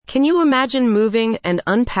Can you imagine moving and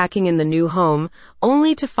unpacking in the new home,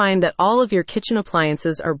 only to find that all of your kitchen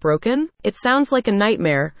appliances are broken? It sounds like a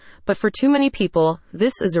nightmare, but for too many people,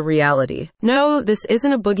 this is a reality. No, this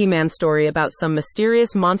isn't a boogeyman story about some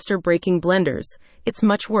mysterious monster breaking blenders. It's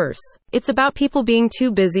much worse. It's about people being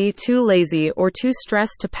too busy, too lazy, or too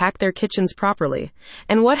stressed to pack their kitchens properly.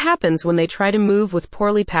 And what happens when they try to move with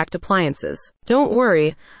poorly packed appliances? Don't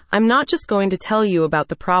worry, I'm not just going to tell you about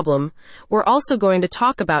the problem, we're also going to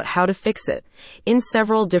talk about how to fix it, in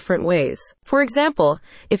several different ways. For example,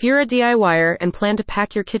 if you're a DIYer and plan to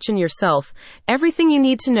pack your kitchen yourself, everything you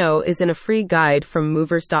need to know is in a free guide from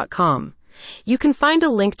movers.com. You can find a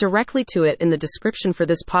link directly to it in the description for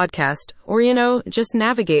this podcast, or just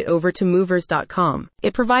navigate over to movers.com.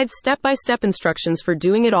 It provides step-by-step instructions for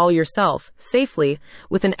doing it all yourself, safely,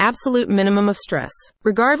 with an absolute minimum of stress.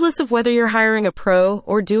 Regardless of whether you're hiring a pro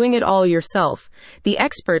or doing it all yourself, the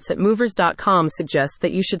experts at movers.com suggest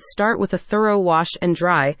that you should start with a thorough wash and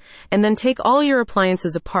dry, and then take all your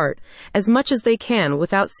appliances apart, as much as they can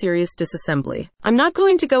without serious disassembly. I'm not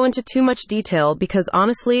going to go into too much detail because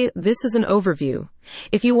honestly, this is an overview.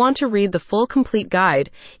 If you want to read the full complete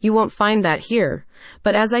guide, you won't find that here.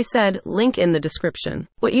 But as I said, link in the description.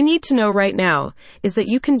 What you need to know right now is that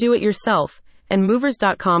you can do it yourself, and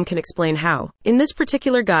movers.com can explain how. In this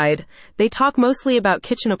particular guide, they talk mostly about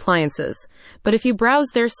kitchen appliances, but if you browse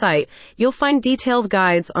their site, you'll find detailed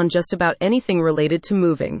guides on just about anything related to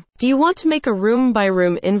moving. Do you want to make a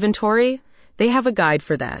room-by-room inventory? They have a guide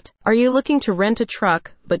for that. Are you looking to rent a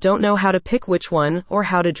truck, but don't know how to pick which one or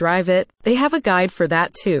how to drive it? They have a guide for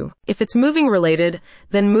that too. If it's moving related,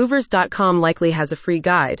 then movers.com likely has a free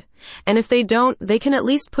guide. And if they don't, they can at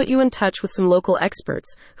least put you in touch with some local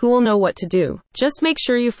experts who will know what to do. Just make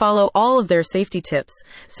sure you follow all of their safety tips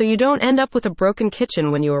so you don't end up with a broken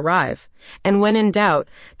kitchen when you arrive. And when in doubt,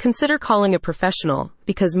 consider calling a professional,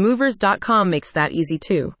 because movers.com makes that easy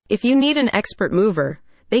too. If you need an expert mover,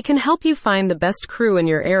 they can help you find the best crew in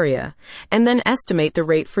your area, and then estimate the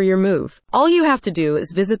rate for your move. All you have to do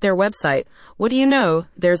is visit their website. What do you know?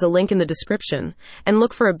 There's a link in the description, and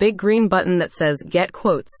look for a big green button that says Get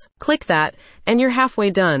Quotes. Click that, and you're halfway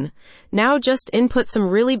done. Now just input some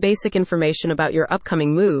really basic information about your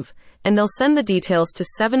upcoming move, and they'll send the details to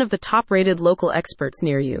 7 of the top-rated local experts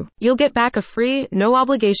near you. You'll get back a free,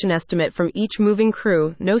 no-obligation estimate from each moving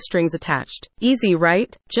crew, no strings attached. Easy,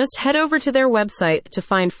 right? Just head over to their website to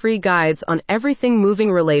find free guides on everything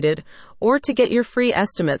moving related, or to get your free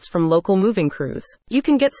estimates from local moving crews. You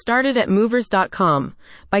can get started at movers.com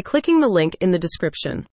by clicking the link in the description.